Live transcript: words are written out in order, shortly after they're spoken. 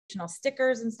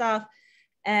stickers and stuff,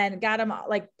 and got them,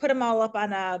 like put them all up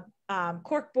on a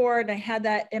cork board. And I had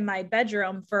that in my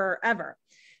bedroom forever.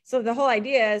 So the whole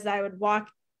idea is I would walk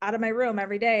out of my room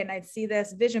every day and I'd see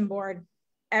this vision board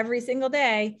every single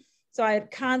day. So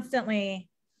I'd constantly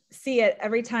see it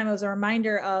every time. It was a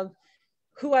reminder of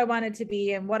who I wanted to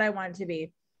be and what I wanted to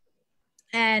be.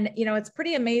 And, you know, it's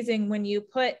pretty amazing when you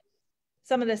put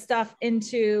some of this stuff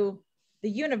into the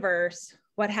universe,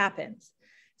 what happens.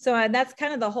 So that's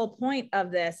kind of the whole point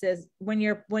of this is when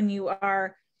you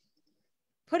are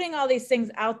putting all these things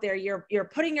out there, you're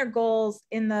putting your goals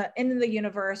in the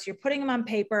universe, you're putting them on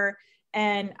paper.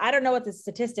 And I don't know what the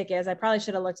statistic is. I probably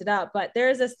should have looked it up, but there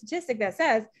is a statistic that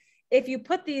says if you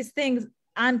put these things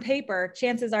on paper,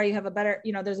 chances are you have a better,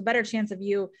 you know, there's a better chance of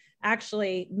you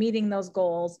actually meeting those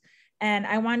goals. And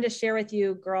I wanted to share with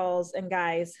you, girls and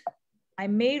guys, I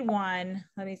made one.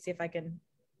 Let me see if I can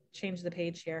change the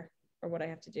page here or what I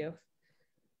have to do.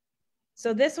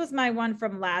 So this was my one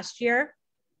from last year.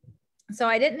 So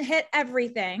I didn't hit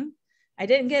everything. I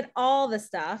didn't get all the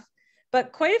stuff,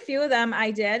 but quite a few of them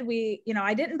I did.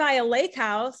 I didn't buy a lake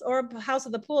house or a house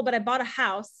with a pool, but I bought a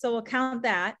house. So we'll count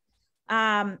that.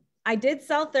 I did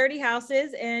sell 30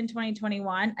 houses in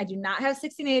 2021. I do not have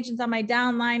 16 agents on my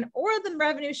downline or the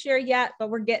revenue share yet, but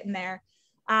we're getting there.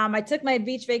 I took my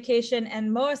beach vacation,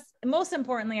 and most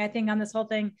importantly, I think on this whole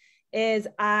thing is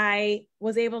I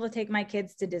was able to take my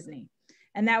kids to Disney.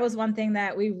 And that was one thing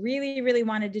that we really, really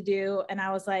wanted to do. And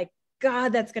I was like,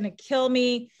 God, that's going to kill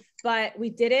me. But we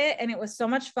did it and it was so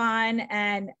much fun.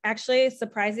 And actually,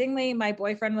 surprisingly, my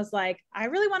boyfriend was like, I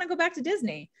really want to go back to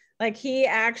Disney. Like he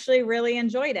actually really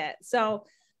enjoyed it. So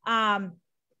I'll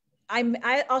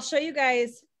show you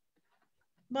guys.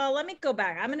 Well, let me go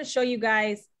back. I'm going to show you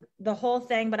guys the whole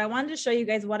thing, but I wanted to show you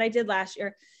guys what I did last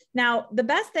year. Now, the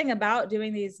best thing about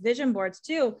doing these vision boards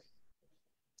too,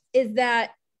 is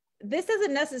that this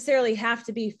doesn't necessarily have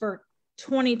to be for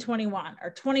 2021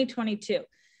 or 2022.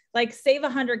 Like save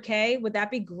 100K. Would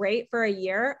that be great for a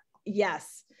year?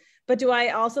 Yes. But do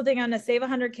I also think I'm going to save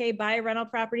 100K, buy a rental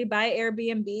property, buy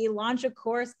Airbnb, launch a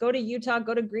course, go to Utah,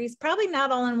 go to Greece? Probably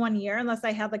not all in one year, unless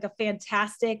I have like a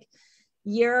fantastic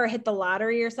year or hit the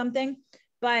lottery or something.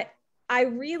 But I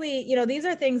really, these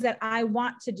are things that I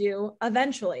want to do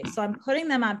eventually. So I'm putting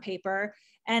them on paper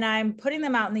and I'm putting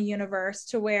them out in the universe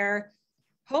to where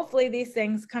hopefully these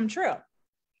things come true.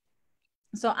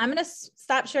 So I'm going to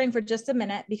stop sharing for just a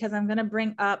minute because I'm going to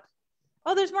bring up,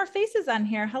 oh, there's more faces on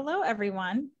here. Hello,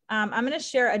 everyone. I'm going to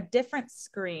share a different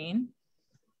screen.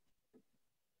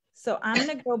 So I'm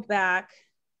going to go back.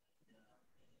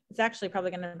 It's actually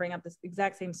probably going to bring up this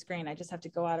exact same screen. I just have to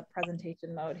go out of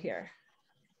presentation mode here.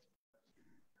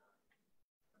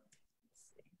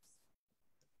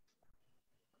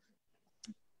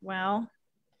 Well,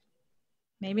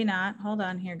 maybe not. Hold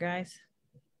on here, guys.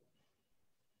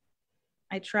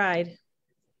 I tried.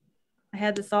 I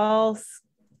had this all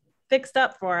fixed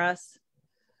up for us.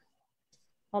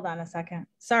 Hold on a second.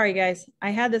 Sorry, guys. I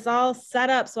had this all set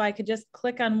up so I could just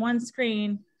click on one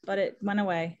screen, but it went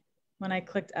away when I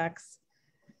clicked X.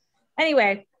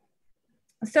 Anyway,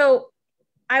 so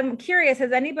I'm curious,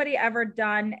 has anybody ever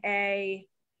done a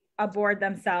board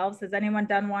themselves? Has anyone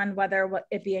done one, whether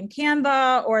it be in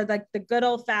Canva or like the good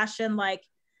old fashioned like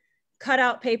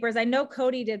cutout papers? I know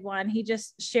Cody did one. He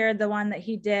just shared the one that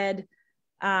he did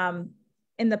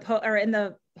in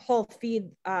the whole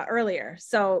feed earlier.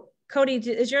 So Cody,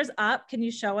 is yours up? Can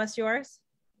you show us yours?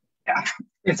 Yeah,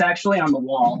 it's actually on the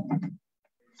wall.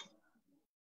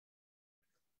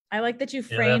 I like that you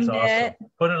framed that's awesome. it.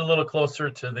 Put it a little closer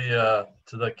to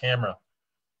the camera.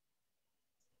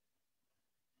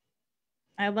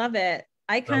 I love it.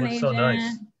 Icon agent. So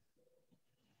nice.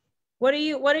 What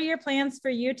are your plans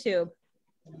for YouTube?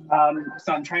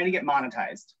 So I'm trying to get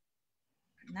monetized.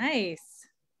 Nice.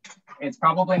 It's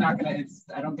probably not gonna.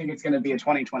 I don't think it's gonna be a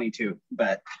 2022,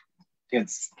 but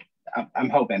I'm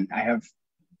hoping. I have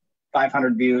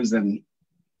 500 views and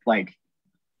like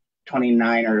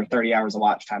 29 or 30 hours of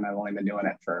watch time. I've only been doing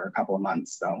it for a couple of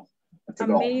months, so that's a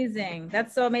goal. Amazing.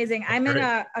 That's so amazing. I'm in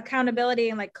a accountability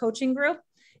and like coaching group,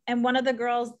 and one of the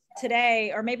girls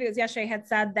today, or maybe it was yesterday, had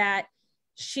said that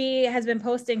she has been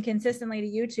posting consistently to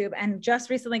YouTube and just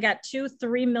recently got 2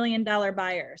 $3 million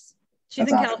buyers. She's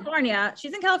in California.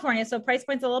 She's in California, so price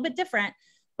point's a little bit different,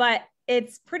 but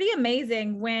it's pretty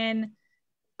amazing when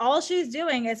all she's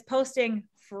doing is posting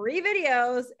free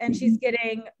videos and she's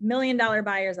getting $1 million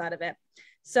buyers out of it.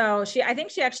 So I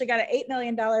think she actually got an $8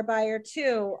 million buyer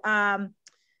too out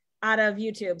of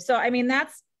YouTube. So, I mean,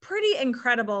 that's pretty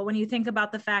incredible when you think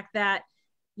about the fact that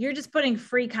you're just putting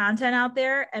free content out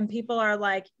there and people are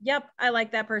like, yep, I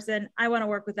like that person. I want to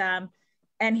work with them.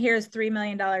 and here's $3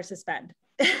 million to spend.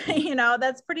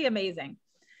 That's pretty amazing.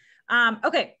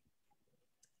 Okay.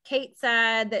 Kate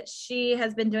said that she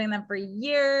has been doing them for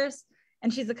years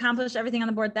and she's accomplished everything on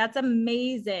the board. That's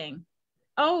amazing.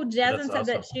 Oh, Jasmine said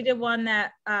that she did one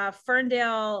that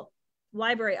Ferndale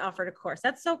Library offered a course.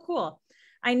 That's so cool.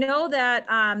 I know that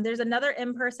there's another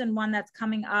in-person one that's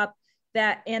coming up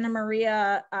that Anna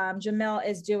Maria Jamil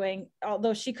is doing,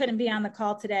 although she couldn't be on the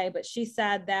call today, but she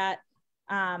said that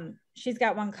she's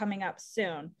got one coming up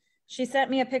soon. She sent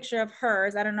me a picture of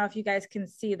hers. I don't know if you guys can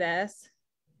see this,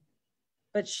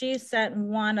 but she sent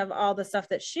one of all the stuff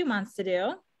that she wants to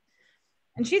do.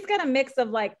 And she's got a mix of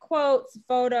like quotes,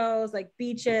 photos, like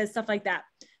beaches, stuff like that.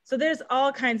 So there's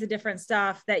all kinds of different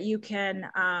stuff that you can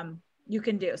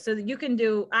do. So you can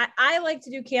do, I like to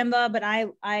do Canva, but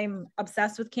I'm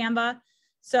obsessed with Canva.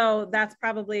 So that's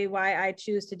probably why I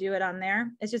choose to do it on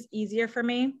there. It's just easier for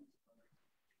me.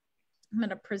 I'm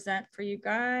going to present for you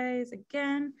guys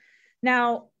again.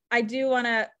 Now, I do want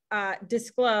to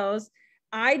disclose,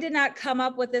 I did not come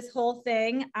up with this whole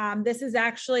thing. This is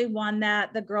actually one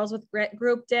that the Girls with Grit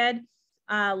group did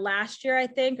last year, I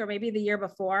think, or maybe the year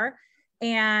before.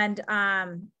 And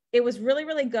it was really,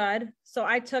 really good. So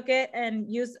I took it and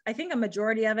used, I think, a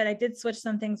majority of it. I did switch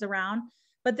some things around,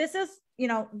 but this is,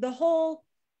 the whole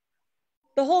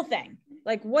thing.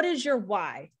 Like, what is your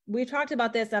why? We talked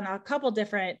about this on a couple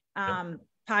different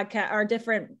podcast or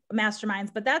different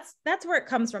masterminds, but that's where it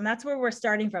comes from. That's where we're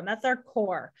starting from. That's our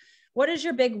core. What is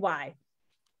your big why?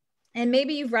 And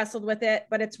maybe you've wrestled with it,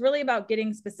 but it's really about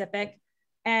getting specific.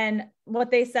 And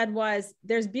what they said was,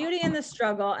 there's beauty in the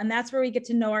struggle, and that's where we get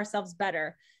to know ourselves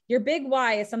better. Your big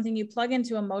why is something you plug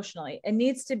into emotionally. It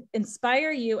needs to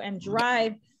inspire you and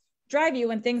drive you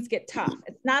when things get tough.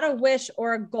 It's not a wish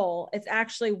or a goal. It's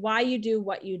actually why you do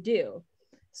what you do.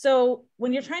 So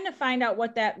when you're trying to find out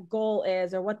what that goal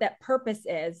is or what that purpose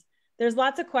is, there's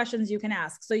lots of questions you can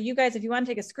ask. So you guys, if you want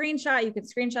to take a screenshot, you can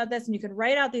screenshot this and you can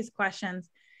write out these questions,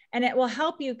 and it will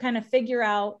help you kind of figure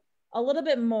out a little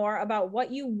bit more about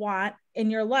what you want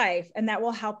in your life. And that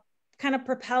will help kind of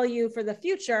propel you for the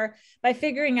future by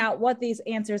figuring out what these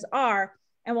answers are,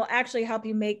 and will actually help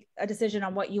you make a decision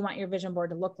on what you want your vision board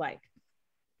to look like.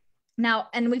 Now,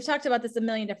 and we've talked about this a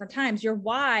million different times, your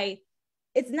why,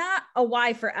 it's not a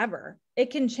why forever.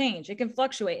 It can change. It can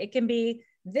fluctuate. It can be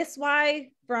this why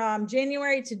from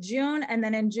January to June. And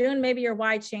then in June, maybe your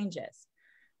why changes.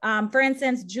 For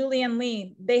instance, Julie and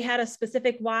Lee, they had a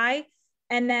specific why,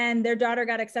 and then their daughter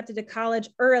got accepted to college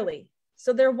early.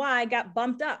 So their why got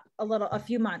bumped up a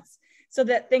few months, so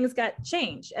that things got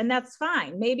changed. And that's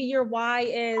fine. Maybe your why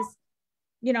is,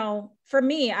 for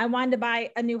me, I wanted to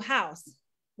buy a new house.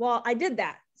 Well, I did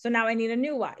that. So now I need a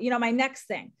new why, my next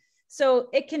thing. So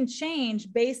it can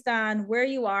change based on where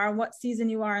you are and what season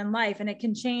you are in life. And it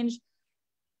can change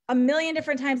a million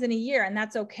different times in a year, and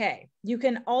that's okay. You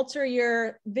can alter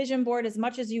your vision board as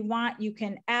much as you want. You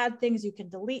can add things, you can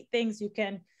delete things, you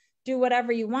can do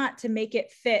whatever you want to make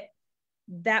it fit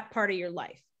that part of your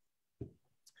life.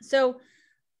 So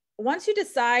once you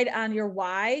decide on your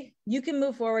why, you can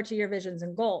move forward to your visions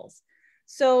and goals.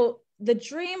 So the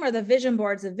dream or the vision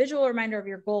board is a visual reminder of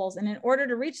your goals. And in order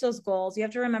to reach those goals, you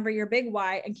have to remember your big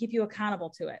why and keep you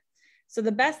accountable to it. So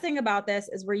the best thing about this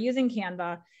is we're using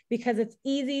Canva because it's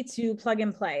easy to plug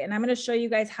and play. And I'm going to show you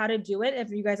guys how to do it if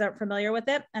you guys aren't familiar with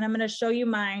it. And I'm going to show you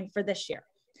mine for this year.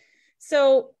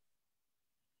 So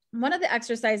one of the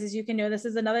exercises you can do, this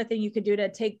is another thing you could do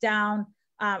to take down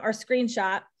or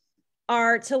screenshot,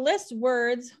 are to list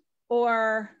words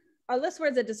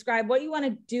that describe what you want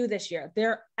to do this year.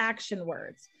 They're action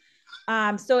words.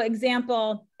 So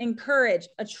example, encourage,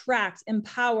 attract,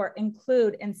 empower,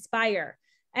 include, inspire.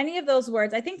 Any of those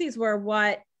words. I think these were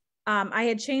what I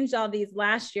had changed all these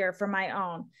last year for my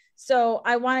own. So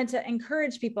I wanted to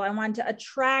encourage people. I wanted to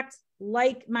attract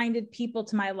like-minded people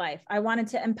to my life. I wanted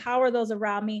to empower those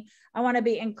around me. I want to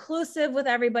be inclusive with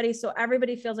everybody, so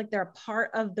everybody feels like they're a part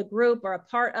of the group or a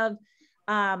part of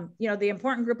the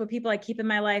important group of people I keep in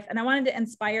my life. And I wanted to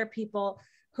inspire people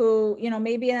who,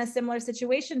 maybe in a similar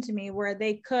situation to me, where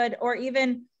they could, or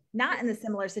even not in a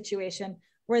similar situation,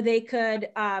 where they could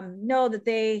know that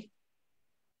they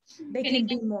can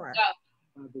be more.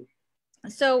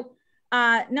 So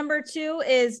number 2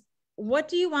 is, what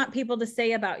do you want people to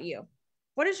say about you?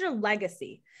 What is your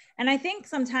legacy? And I think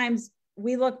sometimes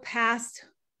we're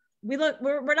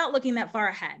not looking that far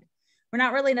ahead. We're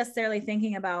not really necessarily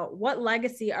thinking about what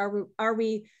legacy are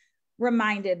we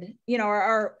reminded,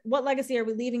 or what legacy are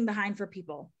we leaving behind for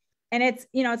people? And it's,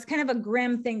 it's kind of a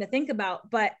grim thing to think about,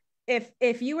 but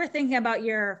if you were thinking about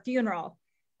your funeral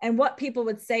and what people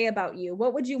would say about you,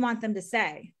 what would you want them to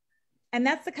say? And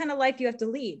that's the kind of life you have to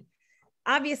lead.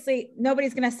 Obviously,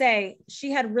 nobody's going to say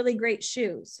she had really great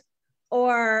shoes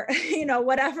or, you know,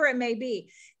 whatever it may be.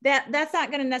 That's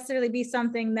not going to necessarily be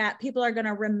something that people are going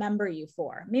to remember you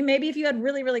for. I mean, maybe if you had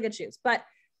really, really good shoes, but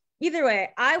either way,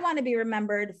 I want to be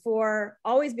remembered for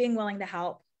always being willing to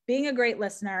help, being a great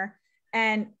listener,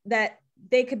 and that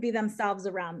they could be themselves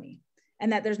around me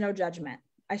and that there's no judgment.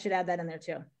 I should add that in there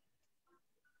too.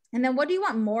 And then what do you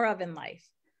want more of in life?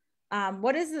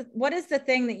 What is the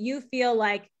thing that you feel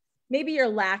like maybe you're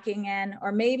lacking in,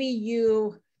 or maybe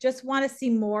you just want to see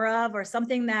more of, or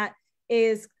something that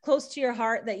is close to your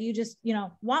heart that you just, you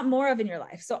know, want more of in your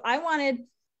life? So I wanted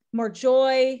more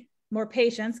joy, more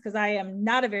patience, because I am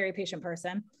not a very patient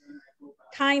person,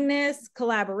 kindness,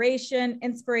 collaboration,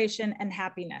 inspiration, and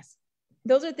happiness.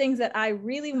 Those are things that I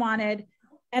really wanted,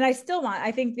 and I still want.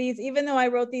 I think these, even though I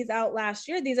wrote these out last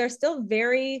year, these are still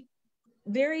very,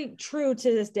 very true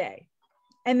to this day.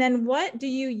 And then what do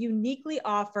you uniquely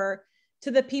offer to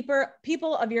the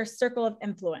people of your circle of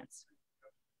influence?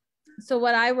 So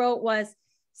what I wrote was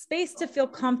space to feel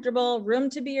comfortable,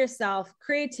 room to be yourself,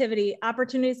 creativity,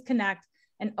 opportunities to connect,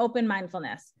 and open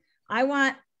mindfulness. I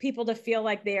want people to feel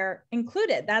like they're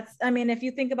included. That's, I mean, if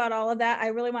you think about all of that, I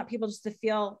really want people just to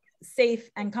feel safe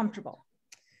and comfortable.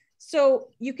 So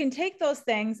you can take those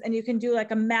things and you can do like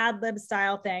a Mad Lib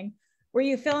style thing where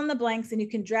you fill in the blanks and you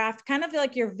can draft kind of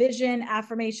like your vision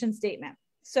affirmation statement.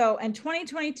 So in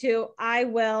 2022, I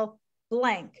will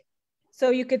blank. So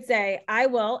you could say, I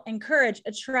will encourage,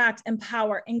 attract,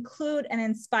 empower, include, and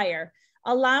inspire,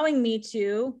 allowing me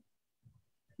to,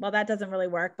 well, that doesn't really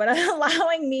work, but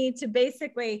allowing me to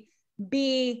basically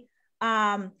be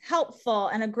helpful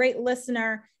and a great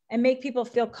listener and make people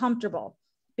feel comfortable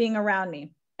being around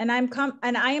me. And I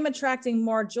am attracting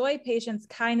more joy, patience,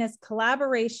 kindness,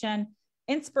 collaboration,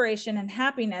 inspiration, and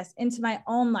happiness into my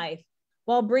own life,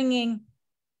 while bringing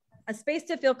a space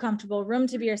to feel comfortable, room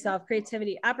to be yourself,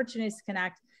 creativity, opportunities to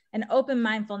connect, and open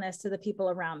mindfulness to the people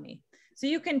around me. So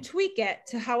you can tweak it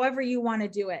to however you want to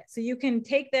do it. So you can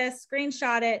take this,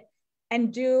 screenshot it,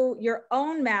 and do your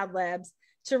own Mad Libs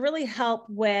to really help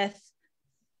with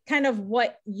kind of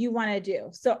what you want to do.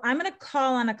 So I'm going to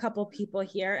call on a couple people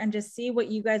here and just see what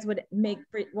you guys would make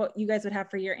for what you guys would have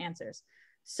for your answers.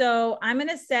 So I'm going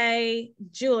to say,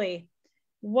 Julie,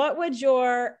 what would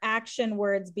your action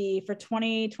words be for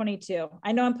 2022?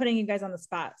 I know I'm putting you guys on the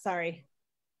spot. Sorry.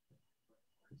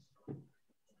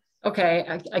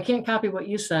 Okay, I can't copy what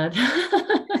you said.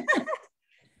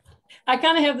 I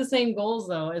kind of have the same goals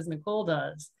though as Nicole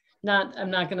does.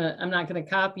 I'm not gonna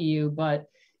copy you, but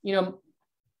you know,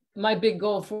 my big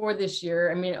goal for this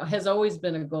year, I mean, it has always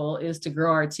been a goal, is to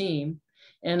grow our team.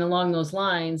 And along those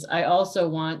lines, I also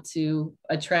want to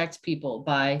attract people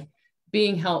by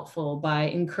being helpful, by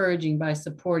encouraging, by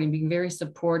supporting, being very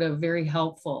supportive, very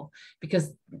helpful,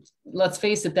 because let's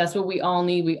face it, that's what we all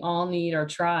need. We all need our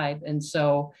tribe. And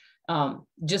so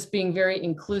just being very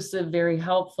inclusive, very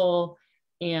helpful.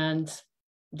 And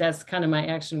that's kind of my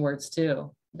action words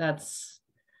too. That's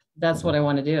what I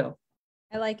want to do.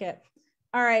 I like it.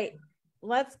 All right,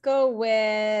 let's go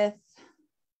with,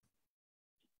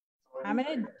 I'm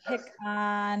going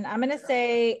to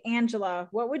say, Angela,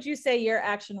 what would you say your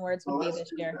action words would be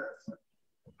this year?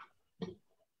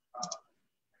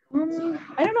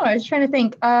 I don't know. I was trying to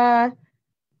think. I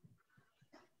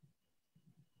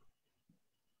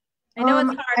know it's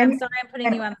hard. I'm sorry I'm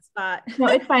putting you on the spot. No,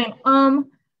 it's fine.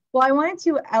 Well, I wanted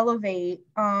to elevate.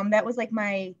 That was like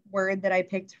my word that I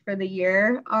picked for the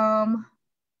year.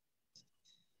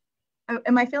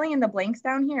 Am I filling in the blanks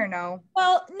down here or no?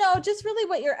 Well, no, just really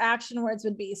what your action words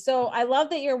would be. So I love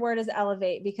that your word is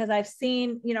elevate, because I've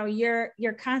seen, you know, you're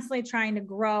constantly trying to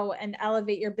grow and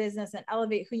elevate your business and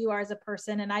elevate who you are as a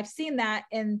person. And I've seen that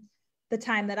in the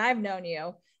time that I've known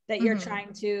you, that you're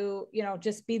trying to, you know,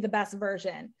 just be the best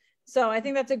version. So I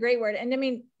think that's a great word. And I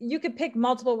mean, you could pick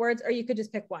multiple words or you could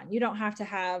just pick one. You don't have to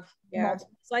have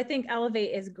multiple. So I think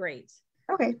elevate is great.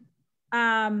 Okay.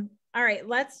 All right,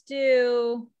 let's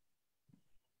do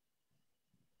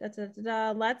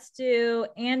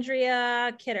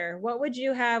Andrea Kidder. What would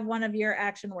you have one of your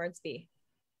action words be?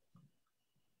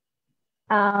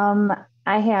 I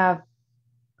have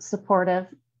supportive,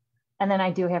 and then I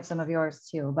do have some of yours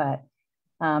too, but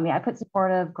yeah, I put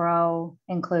supportive, grow,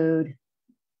 include,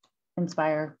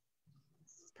 inspire.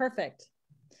 Perfect.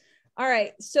 All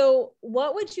right. So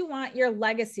what would you want your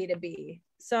legacy to be?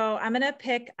 So I'm going to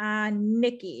pick on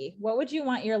Nikki. What would you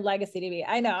want your legacy to be?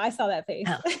 I know, I saw that face.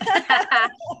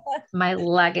 My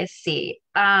legacy.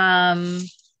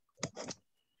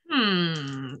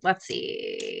 Let's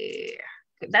see.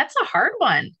 That's a hard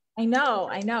one. I know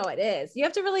it is. You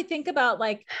have to really think about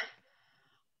like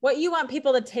what you want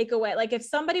people to take away. Like if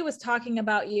somebody was talking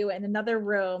about you in another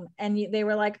room and they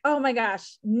were like, oh my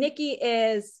gosh, Nikki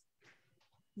is,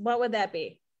 what would that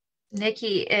be?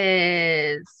 Nikki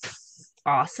is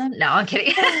awesome. No, I'm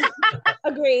kidding.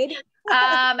 Agreed.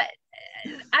 I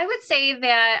would say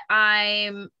that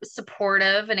I'm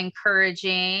supportive and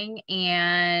encouraging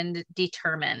and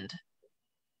determined.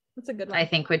 That's a good one. I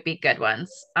think would be good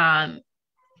ones.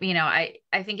 You know, I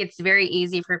think it's very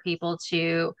easy for people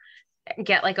to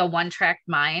get like a one-track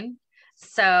mind.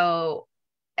 So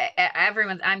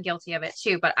I'm guilty of it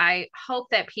too, but I hope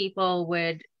that people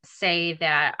would say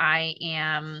that I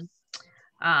am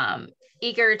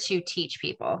eager to teach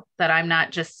people, that I'm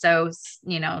not just so,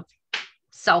 you know,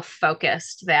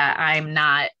 self-focused, that I'm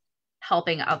not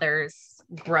helping others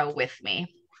grow with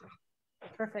me.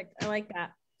 Perfect. I like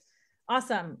that.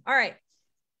 Awesome. All right.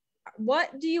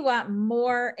 What do you want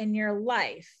more in your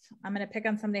life? I'm going to pick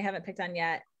on somebody I haven't picked on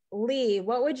yet. Lee,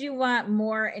 what would you want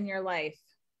more in your life?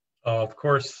 Oh, of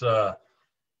course, you're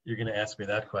going to ask me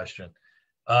that question.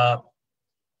 I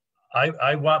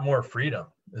want more freedom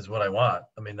is what I want.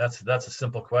 I mean, that's a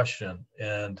simple question.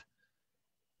 And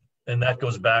that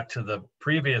goes back to the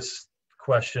previous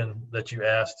question that you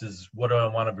asked, is what do I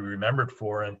want to be remembered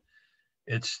for? And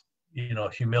it's, you know,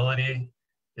 humility,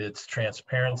 it's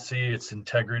transparency, it's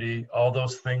integrity. All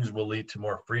those things will lead to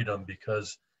more freedom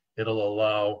because it'll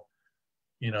allow,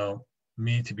 you know,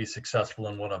 me to be successful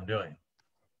in what I'm doing.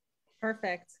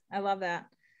 Perfect. I love that.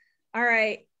 All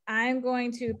right. I'm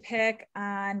going to pick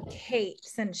on Kate,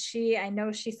 since I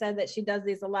know she said that she does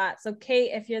these a lot. So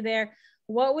Kate, if you're there,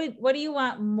 what do you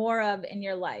want more of in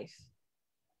your life?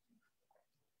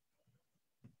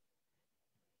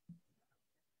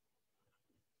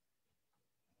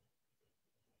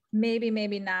 Maybe,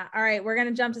 maybe not. All right, we're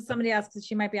gonna jump to somebody else because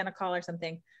she might be on a call or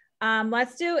something.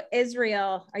 Let's do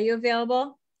Israel. Are you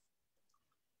available?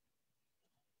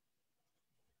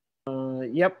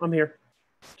 Yep, I'm here.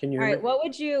 Can you hear All right, me?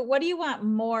 what do you want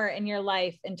more in your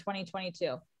life in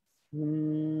 2022?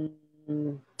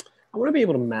 I want to be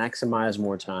able to maximize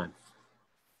more time.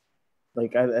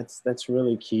 Like that's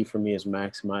really key for me, is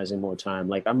maximizing more time.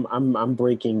 Like I'm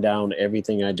breaking down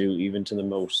everything I do, even to the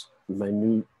most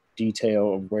minute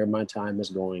detail of where my time is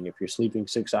going. If you're sleeping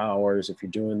 6 hours, if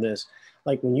you're doing this,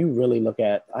 like when you really look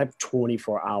at, I have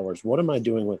 24 hours. What am I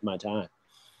doing with my time?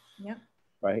 Yeah.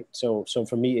 Right. So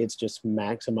for me, it's just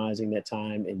maximizing that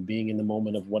time and being in the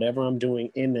moment of whatever I'm doing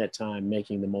in that time,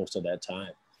 making the most of that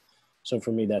time. So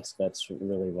for me, that's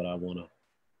really what I want to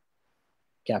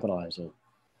capitalize on.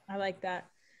 I like that.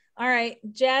 All right,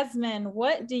 Jasmine,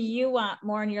 what do you want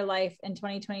more in your life in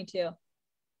 2022?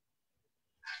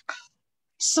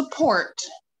 Support.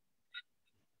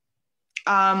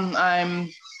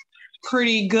 I'm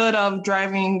pretty good of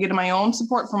getting my own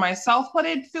support for myself, but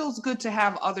it feels good to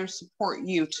have others support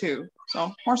you too.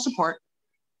 So more support.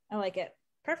 I like it.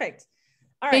 Perfect.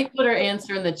 All right. Kate put her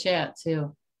answer in the chat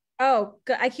too. Oh,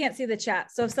 good. I can't see the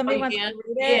chat. So if somebody wants to read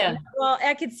it, yeah. Well,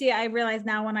 I can see it. I realize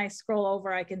now when I scroll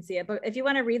over, I can see it. But if you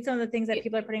want to read some of the things that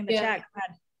people are putting in the chat, go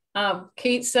ahead.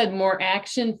 Kate said more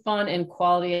action, fun, and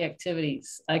quality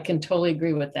activities. I can totally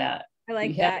agree with that. I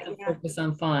like you that. have to focus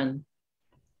on fun.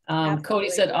 Absolutely. Cody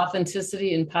said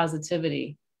authenticity and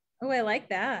positivity. Oh, I like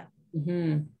that.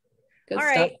 Mm-hmm. Good All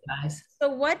stuff, right, guys. So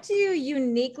what do you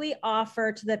uniquely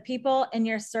offer to the people in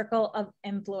your circle of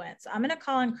influence? I'm going to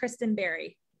call on Kristen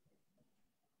Berry.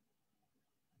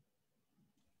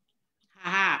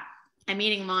 Haha, I'm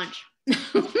eating lunch.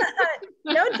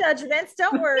 No judgments,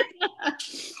 don't worry.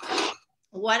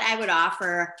 What I would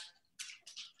offer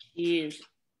is,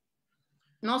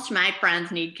 most of my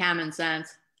friends need common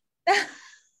sense.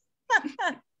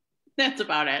 That's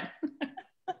about it.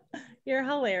 You're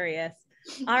hilarious.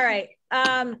 All right.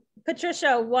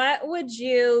 Patricia, what would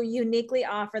you uniquely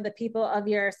offer the people of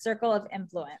your circle of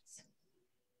influence?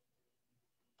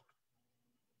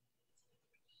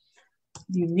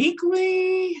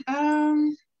 Uniquely,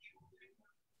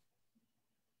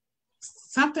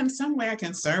 some way I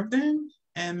can serve them,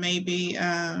 and maybe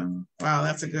wow,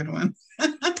 that's a good one.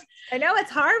 I know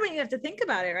it's hard when you have to think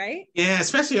about it, right? Yeah,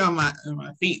 especially on my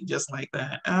feet, just like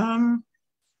that.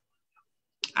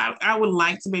 I would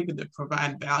like to be able to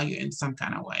provide value in some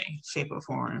kind of way, shape, or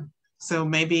form. So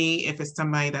maybe if it's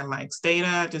somebody that likes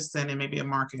data, just send in maybe a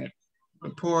market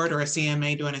report, or a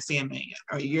CMA doing a CMA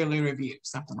or a yearly review,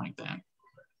 something like that.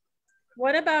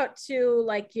 What about to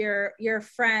like your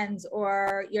friends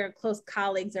or your close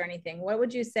colleagues or anything? What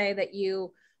would you say that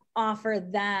you offer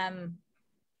them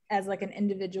as like an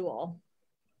individual?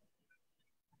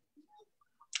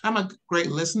 I'm a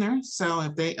great listener. So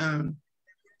if they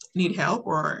need help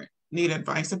or need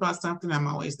advice about something, I'm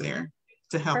always there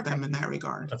to help Perfect. them in that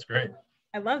regard. That's great.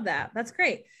 I love that. That's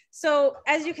great. So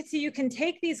as you can see, you can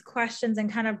take these questions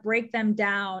and kind of break them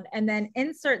down and then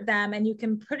insert them. And you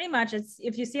can pretty much,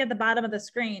 if you see at the bottom of the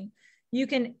screen, you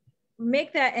can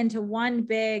make that into one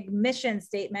big mission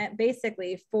statement,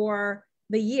 basically, for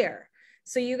the year.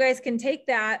 So you guys can take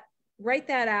that, write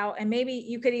that out, and maybe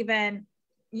you could even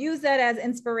use that as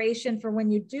inspiration for when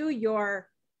you do your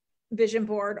vision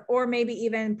board, or maybe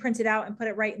even print it out and put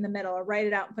it right in the middle, or write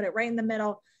it out and put it right in the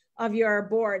middle of your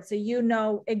board, so you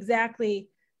know exactly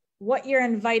what you're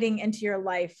inviting into your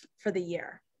life for the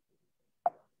year.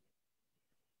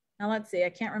 Now let's see, I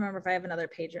can't remember if I have another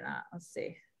page or not. Let's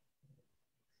see.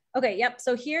 Okay, yep,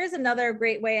 so here's another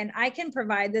great way, and I can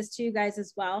provide this to you guys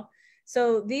as well.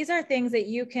 So these are things that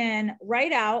you can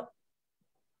write out.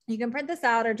 You can print this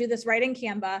out or do this right in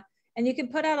Canva, and you can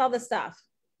put out all the stuff,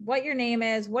 what your name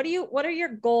is, what are your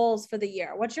goals for the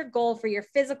year? What's your goal for your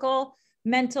physical,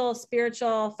 mental,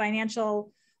 spiritual,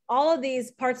 financial, all of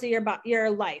these parts of your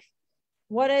life?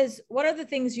 What are the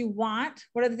things you want?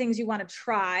 What are the things you want to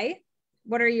try?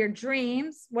 What are your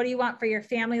dreams? What do you want for your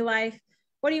family life?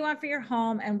 What do you want for your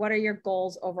home? And what are your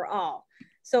goals overall?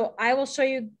 So I will show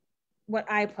you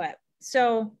what I put.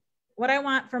 So what I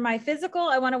want for my physical,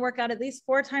 I want to work out at least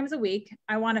 4 times a week.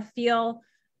 I want to feel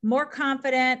more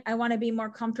confident. I want to be more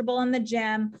comfortable in the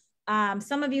gym.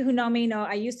 Some of you who know me know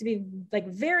I used to be like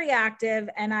very active,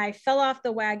 and I fell off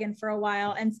the wagon for a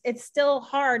while, and it's still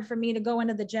hard for me to go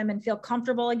into the gym and feel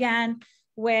comfortable again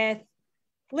with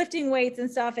lifting weights and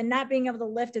stuff, and not being able to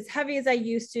lift as heavy as I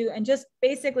used to, and just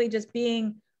basically just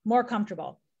being more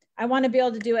comfortable. I want to be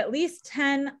able to do at least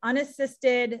 10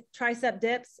 unassisted tricep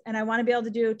dips, and I want to be able to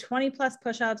do 20 plus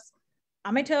push-ups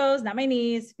on my toes, not my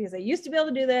knees, because I used to be able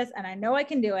to do this and I know I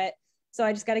can do it. So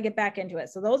I just got to get back into it.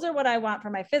 So those are what I want for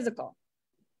my physical.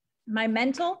 My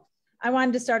mental, I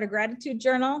wanted to start a gratitude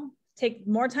journal, take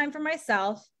more time for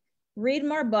myself, read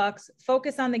more books,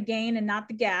 focus on the gain and not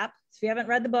the gap. So if you haven't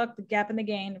read the book, The Gap and the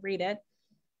Gain, read it.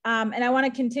 And I want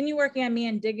to continue working on me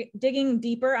and digging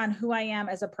deeper on who I am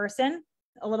as a person,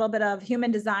 a little bit of human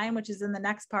design, which is in the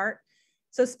next part.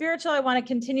 So spiritual, I want to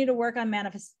continue to work on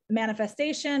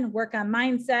manifestation, work on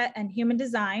mindset and human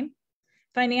design.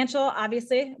 Financial,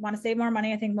 obviously, I want to save more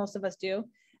money. I think most of us do.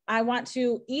 I want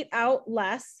to eat out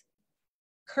less,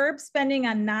 curb spending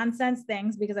on nonsense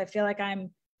things, because I feel like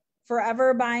I'm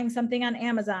forever buying something on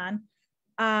Amazon.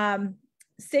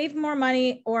 Save more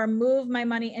money or move my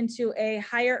money into a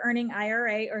higher earning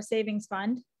IRA or savings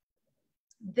fund.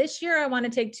 This year, I want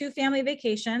to take 2 family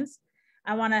vacations.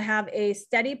 I want to have a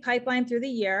steady pipeline through the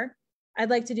year.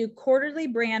 I'd like to do quarterly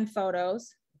brand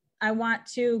photos. I want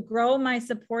to grow my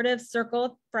supportive circle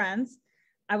of friends.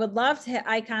 I would love to hit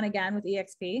icon again with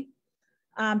EXP.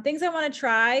 Things I want to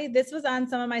try. This was on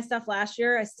some of my stuff last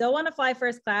year. I still want to fly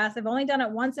first class. I've only done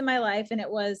it once in my life, and it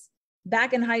was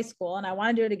back in high school, and I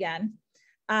want to do it again.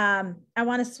 I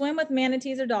want to swim with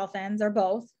manatees or dolphins, or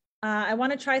both. I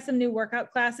want to try some new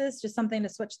workout classes, just something to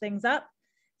switch things up.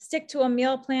 Stick to a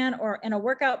meal plan or in a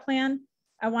workout plan.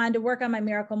 I wanted to work on my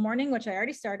miracle morning, which I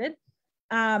already started,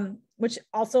 which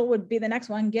also would be the next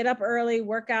one. Get up early,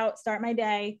 work out, start my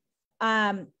day.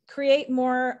 Create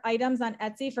more items on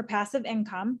Etsy for passive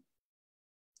income.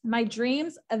 My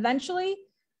dreams, eventually,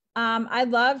 I'd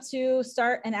love to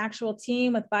start an actual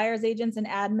team with buyers, agents, and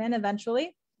admin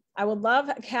eventually. I would love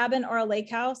a cabin or a lake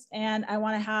house, and I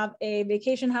want to have a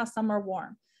vacation house somewhere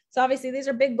warm. So obviously these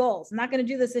are big goals. I'm not going to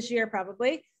do this year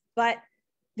probably, but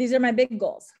these are my big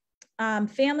goals.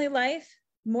 Family life,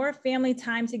 more family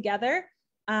time together.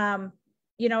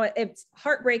 You know, it's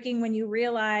heartbreaking when you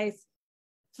realize,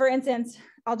 for instance,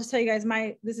 I'll just tell you guys,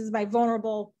 this is my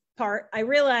vulnerable part. I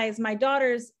realized my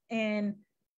daughter's in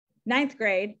 9th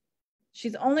grade.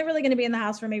 She's only really going to be in the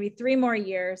house for maybe 3 more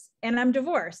years, and I'm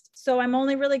divorced. So I'm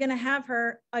only really going to have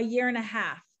her a year and a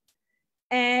half.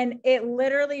 And it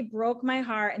literally broke my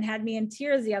heart and had me in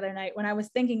tears the other night when I was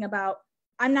thinking about,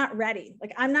 I'm not ready.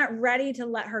 Like, I'm not ready to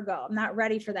let her go. I'm not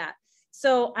ready for that.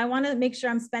 So I want to make sure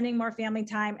I'm spending more family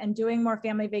time and doing more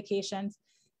family vacations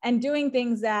and doing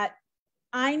things that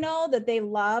I know that they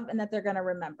love and that they're going to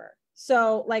remember.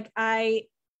 So like I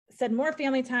said, more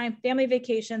family time, family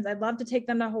vacations. I'd love to take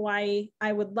them to Hawaii.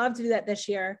 I would love to do that this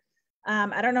year.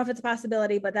 I don't know if it's a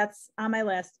possibility, but that's on my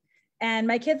list. And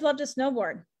my kids love to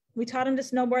snowboard. We taught them to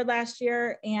snowboard last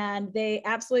year, and they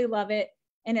absolutely love it.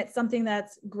 And it's something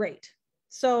that's great.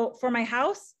 So for my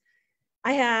house,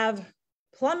 I have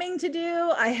plumbing to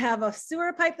do. I have a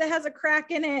sewer pipe that has a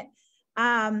crack in it.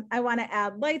 I want to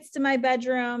add lights to my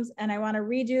bedrooms, and I want to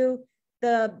redo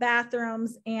the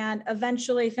bathrooms and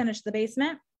eventually finish the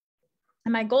basement.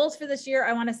 And my goals for this year,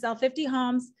 I want to sell 50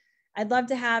 homes. I'd love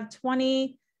to have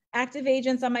 20 active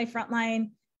agents on my front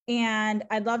line, and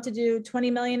I'd love to do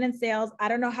 20 million in sales. I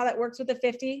don't know how that works with the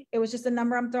 50. It was just a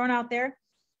number I'm throwing out there.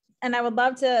 And I would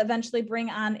love to eventually bring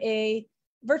on a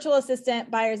virtual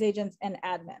assistant, buyer's agents, and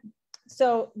admin.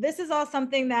 So this is all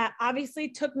something that obviously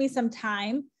took me some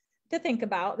time to think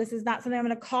about. This is not something I'm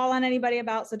going to call on anybody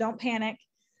about, so don't panic.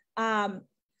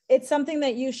 It's something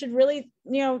that you should really,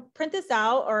 print this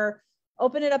out or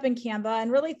open it up in Canva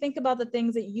and really think about the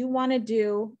things that you want to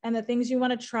do and the things you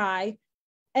want to try.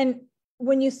 And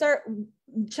when you start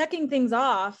checking things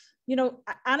off,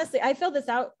 honestly, I filled this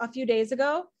out a few days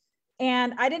ago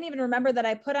and I didn't even remember that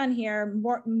I put on here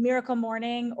Miracle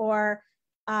Morning or,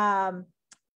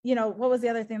 what was the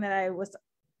other thing that I was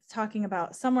talking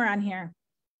about somewhere on here?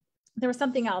 There was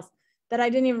something else that I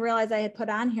didn't even realize I had put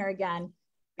on here again.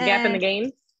 Gap in the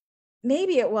Gain?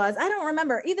 Maybe it was, I don't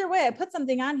remember. Either way, I put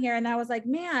something on here and I was like,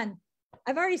 man,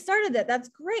 I've already started it. That's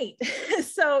great.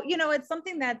 So, it's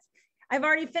something that's, I've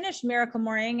already finished Miracle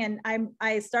Morning and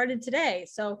I started today.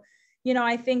 So,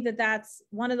 I think that that's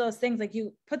one of those things, like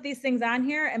you put these things on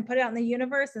here and put it out in the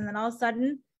universe and then all of a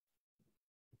sudden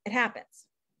it happens.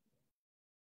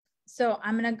 So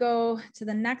I'm going to go to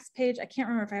the next page. I can't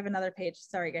remember if I have another page.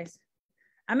 Sorry, guys.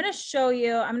 I'm going to show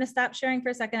you, I'm going to stop sharing for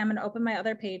a second. I'm going to open my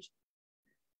other page.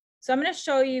 So I'm going to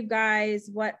show you guys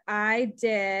what I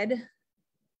did.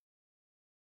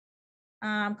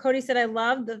 Cody said, I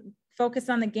love the focus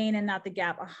on the gain and not the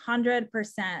gap.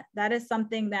 100%. That is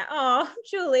something that, oh,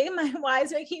 Julie, my why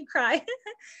is making you cry.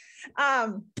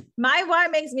 My why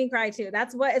makes me cry too.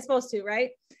 That's what it's supposed to,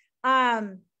 right?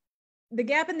 The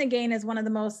Gap and the Gain is one of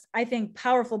the most, I think,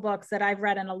 powerful books that I've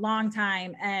read in a long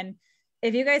time. And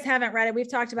if you guys haven't read it, we've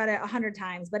talked about it 100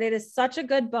 times, but it is such a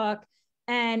good book.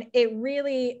 And it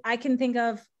really, I can think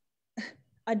of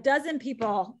a dozen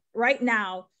people right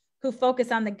now who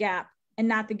focus on the gap and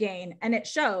not the gain, and it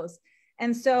shows.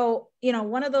 And so,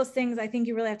 one of those things I think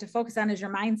you really have to focus on is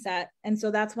your mindset. And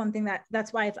so that's one thing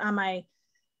that's why it's on my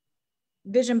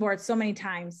vision board so many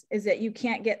times, is that you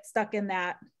can't get stuck in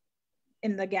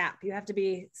the gap. You have to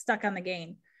be stuck on the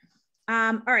gain.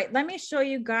 All right, let me show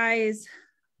you guys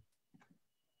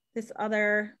this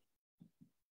other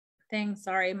thing.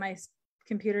 Sorry, my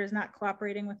computer is not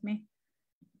cooperating with me.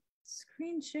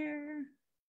 Screen share.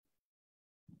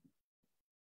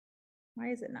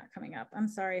 Why is it not coming up? I'm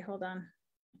sorry, hold on.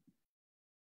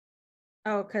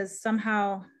 Oh, because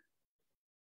somehow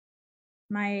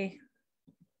my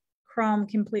Chrome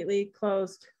completely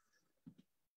closed.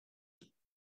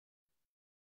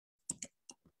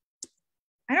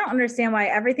 I don't understand why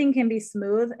everything can be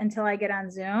smooth until I get on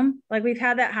Zoom. Like we've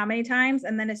had that how many times?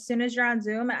 And then as soon as you're on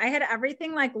Zoom, I had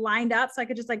everything like lined up so I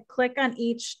could just like click on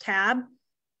each tab.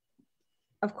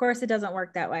 Of course, it doesn't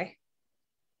work that way.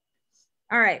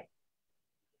 All right.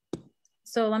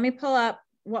 So let me pull up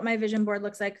what my vision board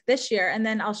looks like this year. And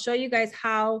then I'll show you guys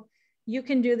how you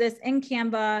can do this in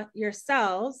Canva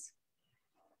yourselves.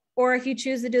 Or if you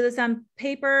choose to do this on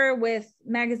paper with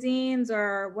magazines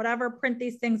or whatever, print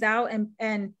these things out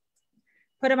and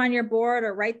put them on your board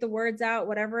or write the words out,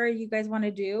 whatever you guys want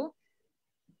to do,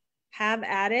 have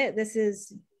at it. This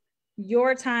is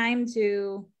your time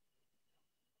to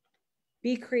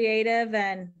be creative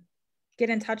and get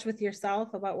in touch with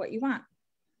yourself about what you want.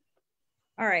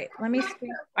 All right, let me see.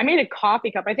 I made a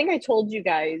coffee cup. I think I told you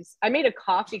guys, I made a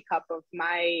coffee cup of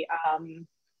my,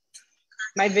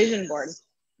 my vision board.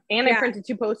 And I printed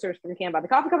 2 posters from Canva. The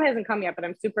coffee cup hasn't come yet, but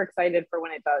I'm super excited for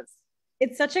when it does.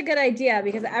 It's such a good idea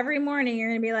because every morning you're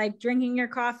going to be like drinking your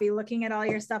coffee, looking at all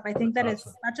your stuff. I think that is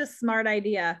such a smart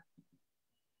idea.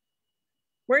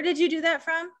 Where did you do that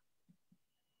from?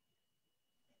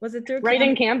 Was it through right Canva?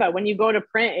 in Canva? When you go to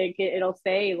print, it'll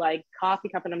say like coffee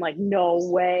cup, and I'm like, no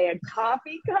way, a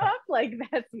coffee cup? Like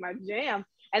that's my jam.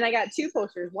 And I got 2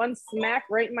 posters, one smack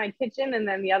right in my kitchen, and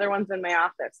then the other one's in my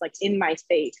office, like in my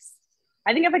face.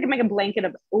 I think if I could make a blanket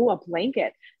of, a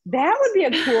blanket, that would be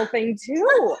a cool thing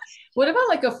too. What about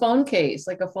like a phone case,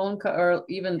 like a phone or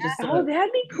even just that'd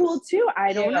be cool too.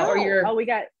 I don't know. Or we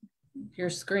got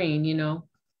your screen,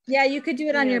 Yeah, you could do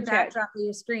it on your backdrop of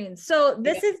your screen. So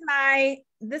this is my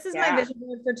vision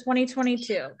board for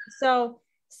 2022. So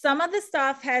some of the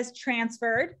stuff has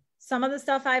transferred, some of the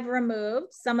stuff I've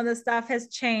removed, some of the stuff has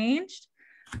changed.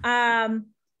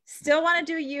 Still want to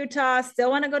do Utah, still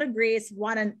want to go to Greece,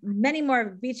 many more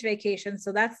beach vacations.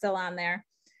 So that's still on there.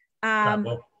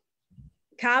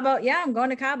 Cabo. Yeah, I'm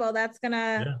going to Cabo. That's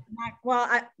gonna,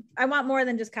 I want more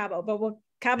than just Cabo, but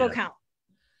Cabo count.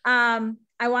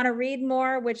 I want to read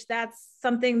more, which that's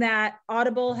something that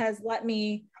Audible has let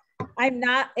me, I'm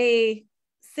not a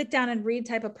sit down and read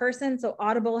type of person. So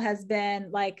Audible has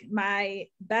been like my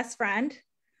best friend.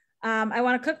 I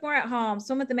want to cook more at home,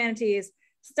 swim with the manatees,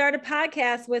 start a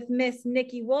podcast with Miss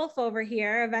Nikki Wolf over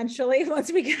here eventually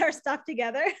once we get our stuff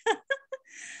together.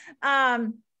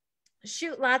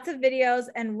 Shoot lots of videos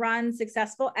and run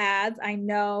successful ads. I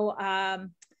know,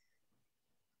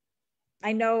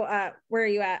 where are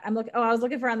you at? I'm looking, I was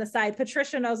looking for on the side.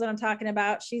 Patricia knows what I'm talking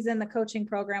about. She's in the coaching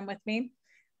program with me.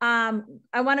 I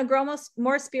want to grow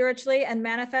more spiritually and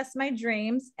manifest my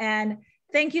dreams. And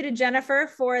thank you to Jennifer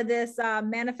for this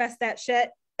manifest that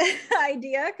shit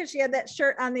idea, because she had that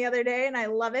shirt on the other day and I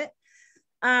love it.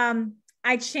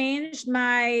 I changed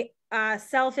my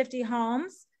sell 50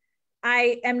 homes.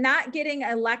 I am not getting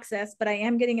a Lexus, but I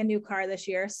am getting a new car this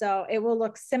year. So it will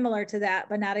look similar to that,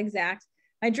 but not exact.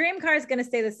 My dream car is going to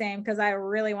stay the same because I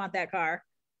really want that car.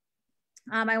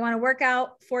 I want to work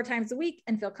out 4 times a week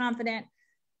and feel confident.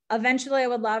 Eventually, I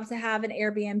would love to have an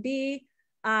Airbnb.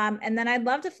 And then I'd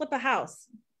love to flip a house.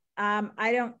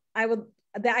 The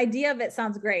idea of it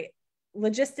sounds great.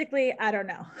 Logistically, I don't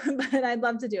know, but I'd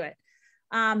love to do it.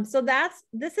 So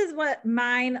this is what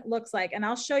mine looks like. And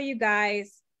I'll show you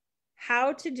guys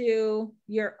how to do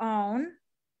your own.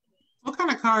 What kind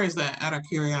of car is that, out of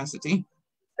curiosity?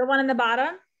 The one in the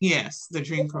bottom? Yes, the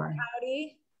dream car.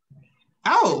 Audi.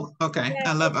 Oh, okay.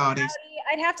 Yeah, I love Audis. Audi.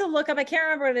 I'd have to look up. I can't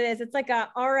remember what it is. It's like a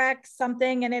RX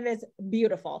something, and it is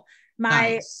beautiful.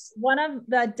 One of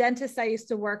the dentists I used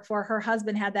to work for, her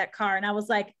husband had that car, and I was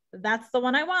like, that's the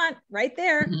one I want right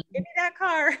there. Give me that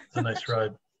car. It's a nice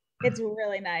ride. It's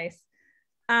really nice.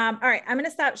 All right, I'm going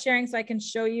to stop sharing so I can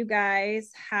show you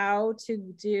guys how to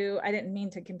do. I didn't mean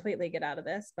to completely get out of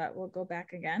this, but we'll go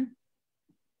back again.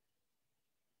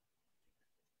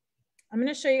 I'm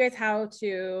going to show you guys how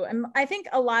to, and I think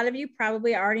a lot of you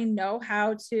probably already know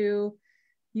how to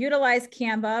utilize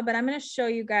Canva, but I'm going to show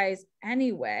you guys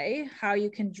anyway, how you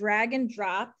can drag and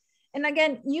drop. And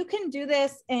again, you can do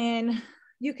this and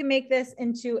you can make this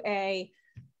into a,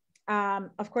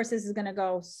 of course, this is going to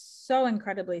go so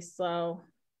incredibly slow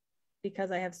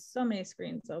because I have so many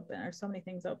screens open or so many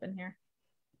things open here.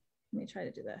 Let me try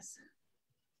to do this.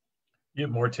 You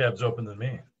have more tabs open than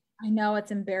me. I know,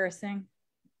 it's embarrassing.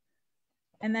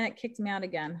 And then it kicked me out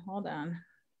again. Hold on.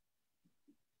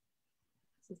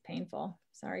 This is painful.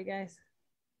 Sorry, guys.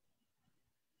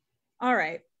 All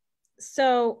right.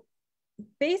 So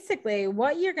basically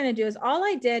what you're going to do is, all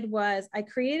I did was I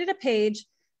created a page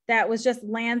that was just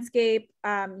landscape.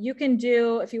 You can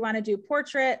do, if you want to do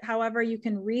portrait, however, you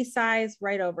can resize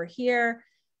right over here.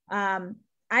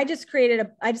 I just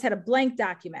had a blank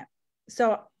document.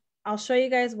 So I'll show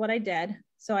you guys what I did.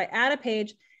 So I add a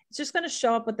page. It's just going to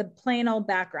show up with the plain old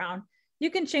background. You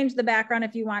can change the background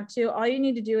if you want to. All you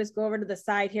need to do is go over to the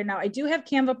side here. Now I do have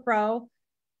Canva Pro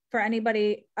for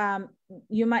anybody.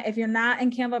 You might, if you're not in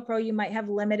Canva Pro, you might have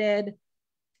limited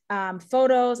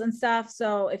photos and stuff.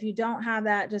 So if you don't have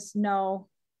that, just know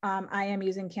I am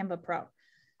using Canva Pro.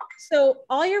 So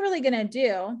all you're really going to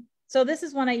do, so this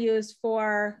is one I used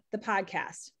for the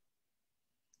podcast.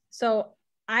 So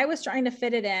I was trying to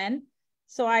fit it in.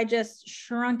 So I just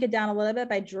shrunk it down a little bit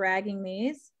by dragging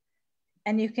these,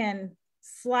 and you can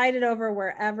slide it over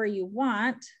wherever you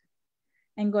want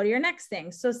and go to your next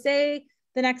thing. So say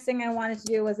the next thing I wanted to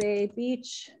do was a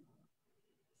beach,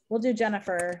 we'll do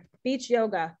Jennifer, beach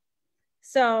yoga.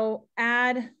 So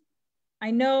add,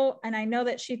 I know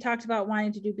that she talked about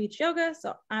wanting to do beach yoga.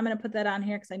 So I'm going to put that on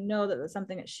here because I know that that's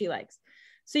something that she likes.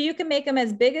 So you can make them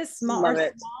as big as small or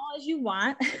small as you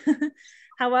want,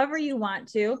 however you want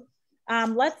to.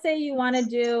 Let's say you want to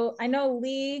do, I know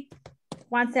Lee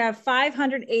wants to have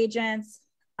 500 agents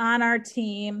on our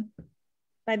team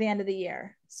by the end of the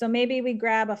year. So maybe we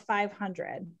grab a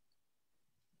 500.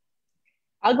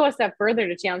 I'll go a step further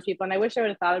to challenge people. And I wish I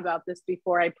would have thought about this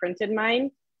before I printed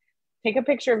mine. Take a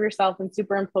picture of yourself and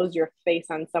superimpose your face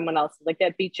on someone else. Like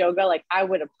that beach yoga, like I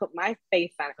would have put my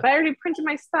face on it, but I already printed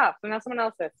my stuff. So now someone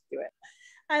else has to do it.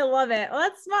 I love it. Well,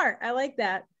 that's smart. I like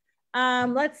that.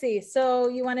 Let's see. So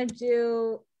you want to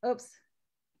do, oops,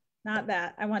 not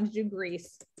that. I want to do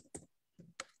Greece.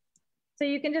 So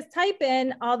you can just type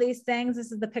in all these things.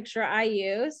 This is the picture I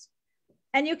used.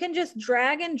 And you can just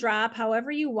drag and drop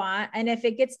however you want. And if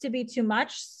it gets to be too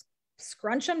much,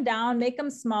 scrunch them down, make them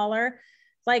smaller.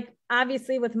 Like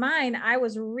obviously with mine, I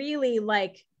was really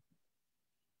like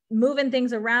moving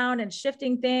things around and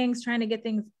shifting things, trying to get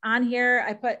things on here.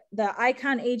 I put the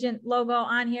Icon Agent logo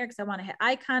on here because I want to hit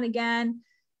icon again,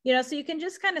 you know, so you can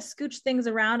just kind of scooch things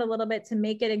around a little bit to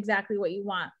make it exactly what you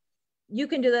want. You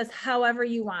can do this however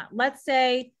you want. Let's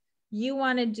say you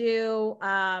want to do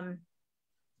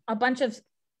a bunch of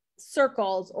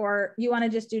circles, or you want to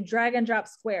just do drag and drop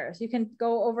squares, you can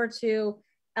go over to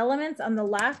elements on the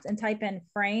left and type in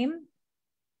frame.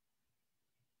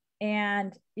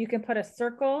 And you can put a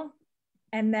circle.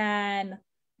 And then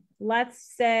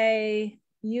let's say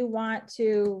you want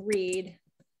to read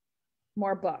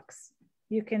more books.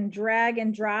 You can drag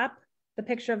and drop the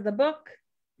picture of the book,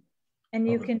 and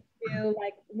you can do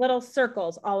like little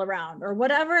circles all around, or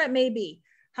whatever it may be,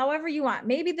 however you want.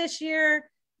 Maybe this year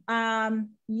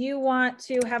you want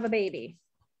to have a baby.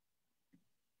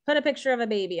 Put a picture of a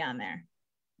baby on there.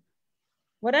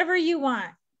 Whatever you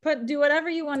want, do whatever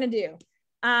you want to do.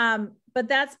 But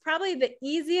that's probably the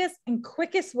easiest and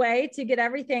quickest way to get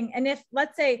everything. And if,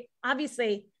 let's say,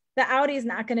 obviously the Audi is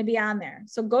not going to be on there.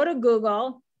 So go to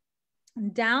Google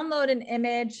and download an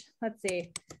image. Let's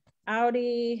see,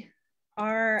 Audi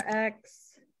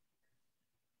RX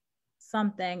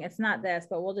something. It's not this,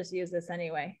 but we'll just use this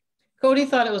anyway. Cody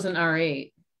thought it was an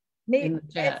R8. Maybe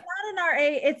it's not an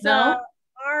R8. It's no? a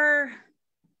R.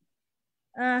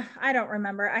 I don't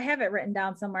remember. I have it written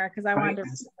down somewhere because I wanted to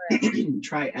remember it.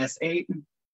 Try S8.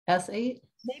 S8?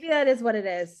 Maybe that is what it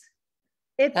is.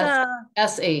 It's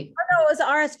S8. Oh no, it was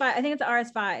RS5. I think it's a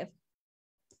RS5.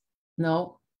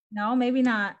 No. No, maybe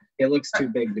not. It looks too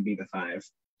big to be the 5.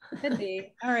 Could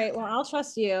be. All right. Well, I'll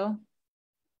trust you.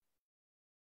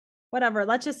 Whatever.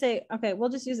 Let's just say, okay, we'll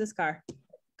just use this car.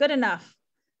 Good enough.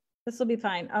 This will be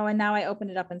fine. Oh, and now I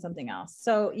opened it up in something else.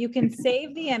 So you can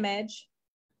save the image,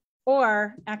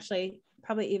 or actually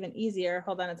probably even easier.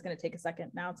 Hold on. It's going to take a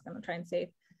second. Now it's going to try and save.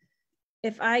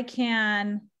 If I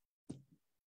can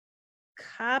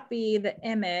copy the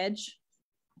image,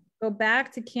 go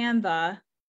back to Canva,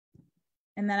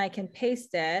 and then I can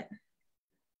paste it.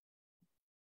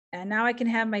 And now I can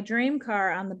have my dream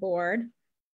car on the board.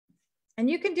 And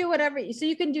you can do whatever, so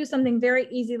you can do something very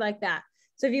easy like that.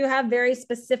 So if you have very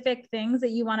specific things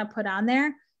that you want to put on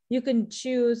there, you can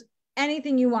choose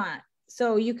anything you want.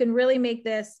 So you can really make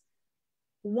this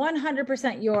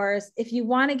 100% yours. If you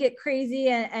want to get crazy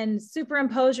and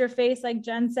superimpose your face, like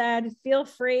Jen said, feel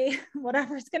free.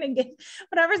 Whatever's going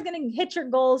to hit your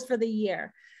goals for the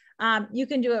year. You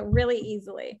can do it really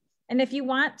easily. And if you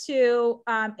want to,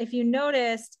 if you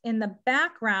noticed in the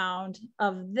background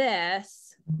of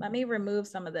this, let me remove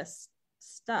some of this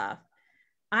stuff.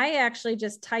 I actually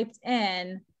just typed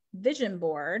in vision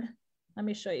board. Let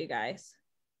me show you guys.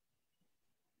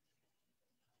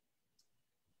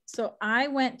 So I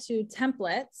went to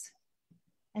templates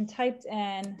and typed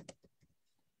in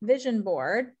vision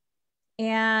board,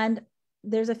 and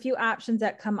there's a few options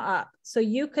that come up. So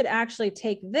you could actually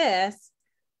take this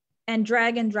and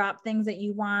drag and drop things that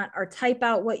you want, or type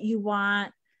out what you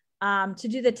want. To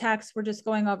do the text, we're just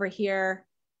going over here,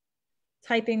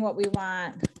 typing what we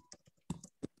want.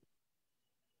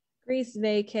 Greece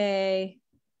vacay,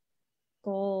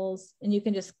 goals, and you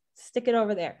can just stick it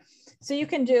over there. So you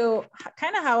can do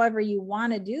kind of however you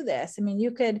want to do this. I mean,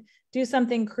 you could do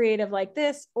something creative like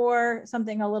this, or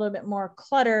something a little bit more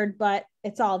cluttered, but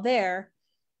it's all there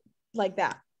like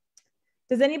that.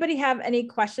 Does anybody have any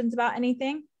questions about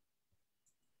anything?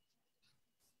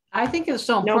 I think it's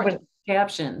so important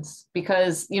captions,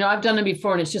 because, you know, I've done it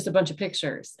before and it's just a bunch of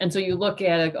pictures. And so you look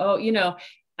at it, oh, you know,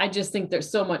 I just think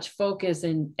there's so much focus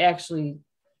in actually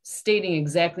stating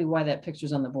exactly why that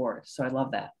picture's on the board. So I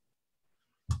love that.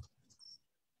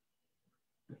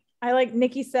 I like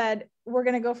Nikki said, we're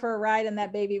going to go for a ride in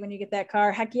that baby when you get that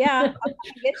car. Heck yeah. I'll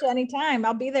get you anytime.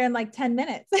 I'll be there in like 10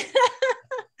 minutes.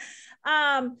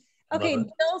 Okay.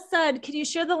 Bill said, can you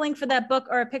share the link for that book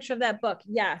or a picture of that book?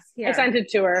 Yes. Here. I sent it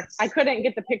to her. I couldn't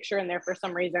get the picture in there for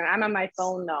some reason. I'm on my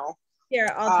phone though. Here,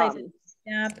 I'll type it.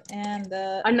 Yep. And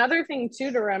another thing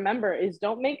too to remember is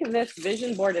don't make this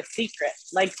vision board a secret.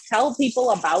 Like, tell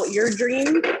people about your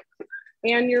dreams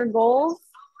and your goals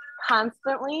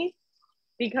constantly,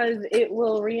 because it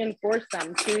will reinforce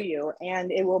them to you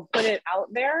and it will put it out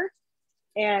there,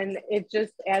 and it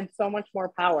just adds so much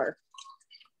more power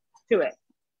to it.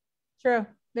 True.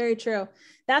 Very true.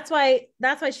 That's why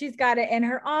she's got it in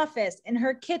her office, in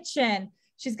her kitchen.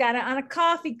 She's got it on a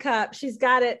coffee cup. She's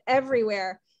got it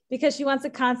everywhere, because she wants a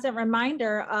constant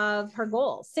reminder of her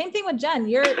goals. Same thing with Jen.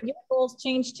 Your goals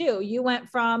changed too. You went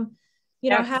from, you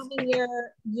know, having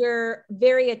your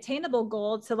very attainable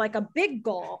goal to like a big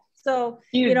goal. So,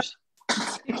 huge.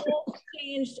 You know, goals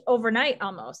changed overnight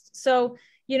almost. So,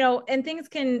 you know, and things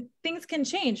can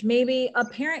change. Maybe a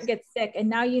parent gets sick and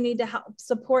now you need to help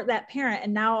support that parent.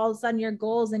 And now all of a sudden your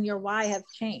goals and your why have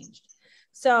changed.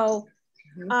 So,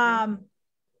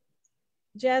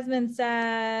 Jasmine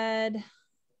said,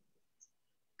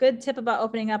 good tip about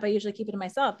opening up. I usually keep it to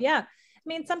myself. Yeah.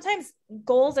 mean, sometimes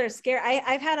goals are scary.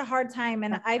 I've had a hard time,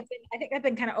 and I think I've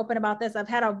been kind of open about this. I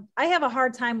have a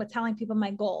hard time with telling people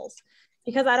my goals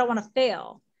because I don't want to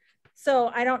fail.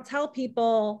 So I don't tell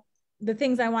people the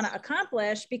things I want to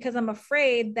accomplish because I'm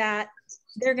afraid that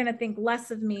they're going to think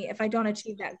less of me if I don't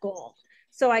achieve that goal.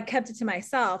 So I kept it to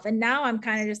myself. And now I'm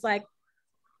kind of just like,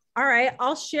 all right,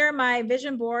 I'll share my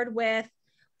vision board with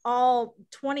all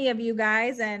 20 of you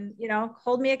guys and, you know,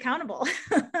 hold me accountable.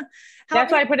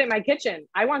 That's why I put it in my kitchen.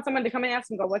 I want someone to come and ask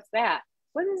and go, what's that?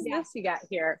 What is this you got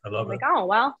here? I love I'm it. like, oh,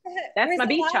 well, that's Where's my the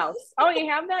beach house? house. Oh, you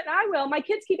have that? I will. My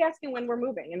kids keep asking when we're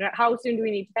moving and how soon do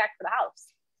we need to pack for the house?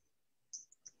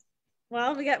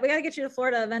 Well, we got to get you to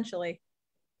Florida eventually.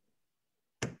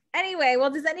 Anyway, well,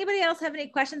 does anybody else have any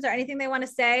questions or anything they want to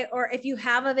say? Or if you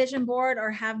have a vision board or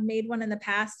have made one in the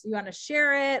past, you want to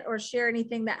share it or share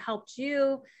anything that helped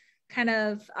you kind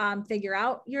of figure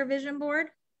out your vision board?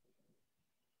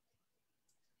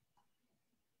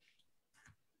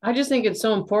 I just think it's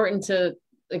so important to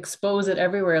expose it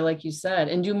everywhere, like you said,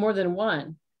 and do more than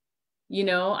one. You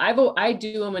know, I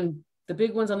do them in the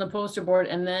big ones on the poster board,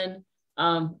 and then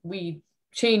we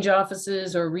change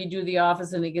offices or redo the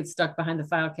office and it gets stuck behind the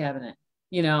file cabinet,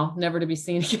 you know, never to be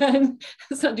seen again.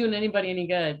 It's not doing anybody any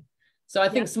good. So I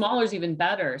think smaller is even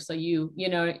better. So you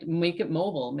know, make it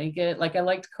mobile, make it like I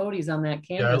liked Cody's on that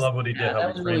canvas. Yeah, I love what he did. Yeah,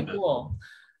 that was really cool.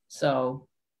 So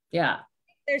yeah,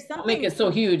 there's something. I'll make it so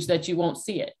huge that you won't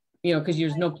see it, you know, because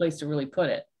there's no place to really put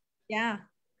it. Yeah.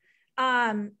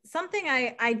 Something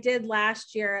I did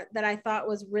last year that I thought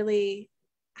was really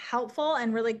helpful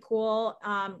and really cool,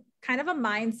 kind of a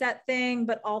mindset thing,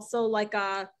 but also like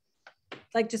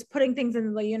just putting things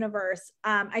into the universe.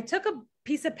 I took a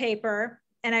piece of paper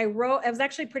and I wrote, it was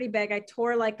actually pretty big. I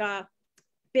tore like a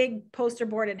big poster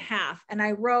board in half and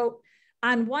I wrote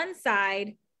on one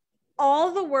side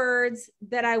all the words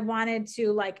that I wanted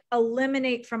to like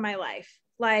eliminate from my life,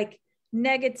 like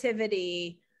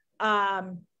negativity.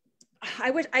 I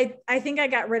think I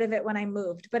got rid of it when I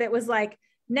moved, but it was like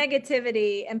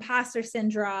negativity, imposter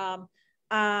syndrome,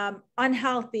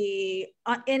 unhealthy,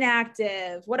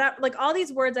 inactive, whatever, like all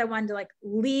these words I wanted to like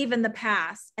leave in the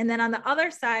past. And then on the other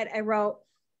side, I wrote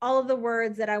all of the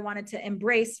words that I wanted to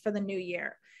embrace for the new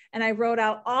year. And I wrote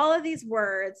out all of these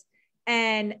words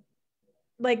and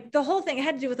like the whole thing, it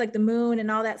had to do with like the moon and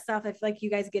all that stuff. I feel like you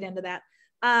guys get into that.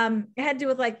 It had to do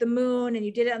with like the moon and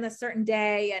you did it on a certain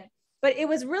day. But it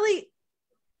was really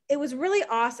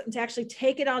awesome to actually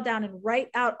take it all down and write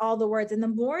out all the words. And the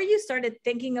more you started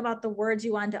thinking about the words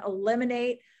you wanted to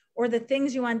eliminate or the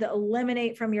things you wanted to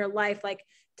eliminate from your life, like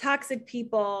toxic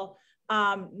people,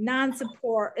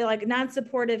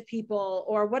 non-supportive people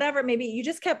or whatever, maybe I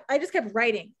just kept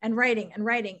writing and writing and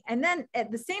writing. And then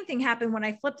the same thing happened when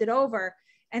I flipped it over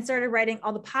and started writing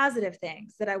all the positive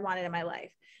things that I wanted in my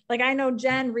life. Like I know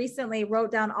Jen recently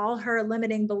wrote down all her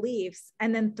limiting beliefs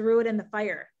and then threw it in the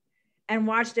fire and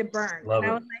watched it burn. Love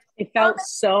and I it. was like, It felt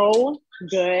so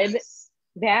good.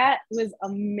 That was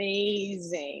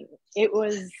amazing. It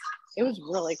was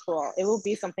really cool. It will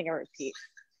be something I repeat.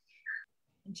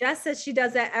 Jess says she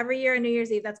does that every year on New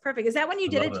Year's Eve. That's perfect. Is that when you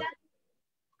did it, Jess?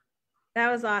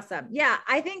 That was awesome. Yeah,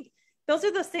 I think those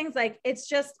are those things like,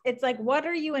 it's like, what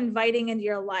are you inviting into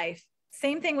your life?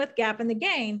 Same thing with Gap and the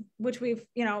Gain, which we've,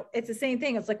 you know, it's the same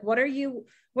thing. It's like, what are you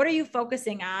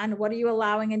focusing on? What are you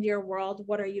allowing into your world?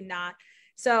 What are you not?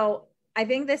 So I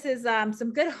think this is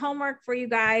some good homework for you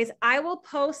guys. I will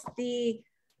post the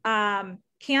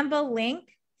Canva link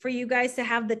for you guys to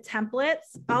have the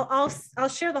templates. I'll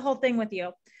share the whole thing with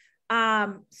you.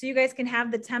 So you guys can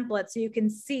have the template so you can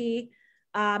see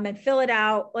and fill it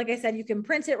out. Like I said, you can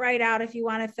print it right out if you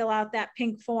want to fill out that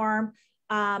pink form.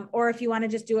 Or if you want to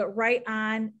just do it right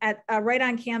on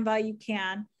Canva, you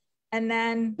can. And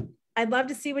then I'd love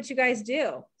to see what you guys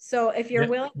do. So if you're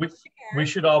willing to share, we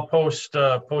should all post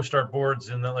our boards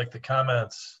in the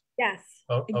comments. Yes,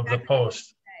 of the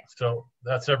post. So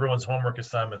that's everyone's homework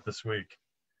assignment this week.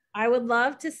 I would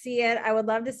love to see it. I would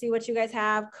love to see what you guys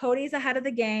have. Cody's ahead of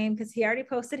the game because he already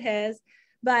posted his,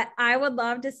 but I would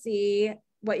love to see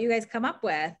what you guys come up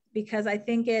with because I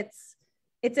think it's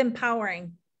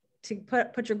empowering to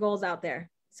put your goals out there.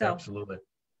 So absolutely.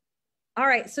 All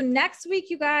right. So next week,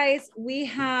 you guys, we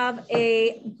have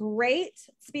a great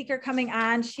speaker coming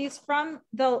on. She's from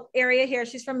the area here.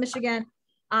 She's from Michigan.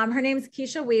 Her name is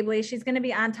Keisha Weebly. She's going to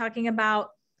be on talking about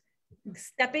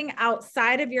stepping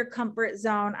outside of your comfort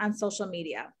zone on social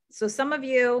media. So some of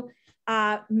you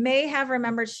may have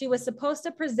remembered she was supposed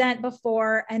to present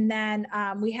before and then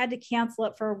we had to cancel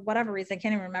it for whatever reason. I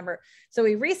can't even remember. So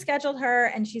we rescheduled her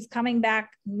and she's coming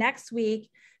back next week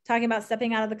talking about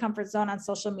stepping out of the comfort zone on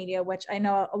social media, which I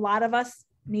know a lot of us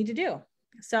need to do.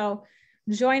 So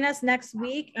join us next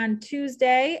week on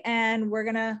Tuesday, and we're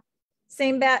gonna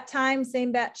same bat time,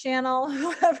 same bat channel,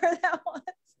 whatever that was,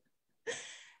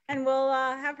 and we'll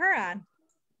have her on.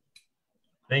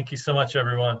 Thank you so much,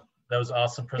 everyone. That was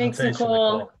awesome presentation. Thanks,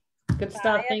 Nicole. Nicole. Good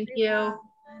stuff. Bye, Thank everyone.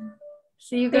 you.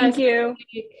 See you guys. Thank you. Next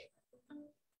week.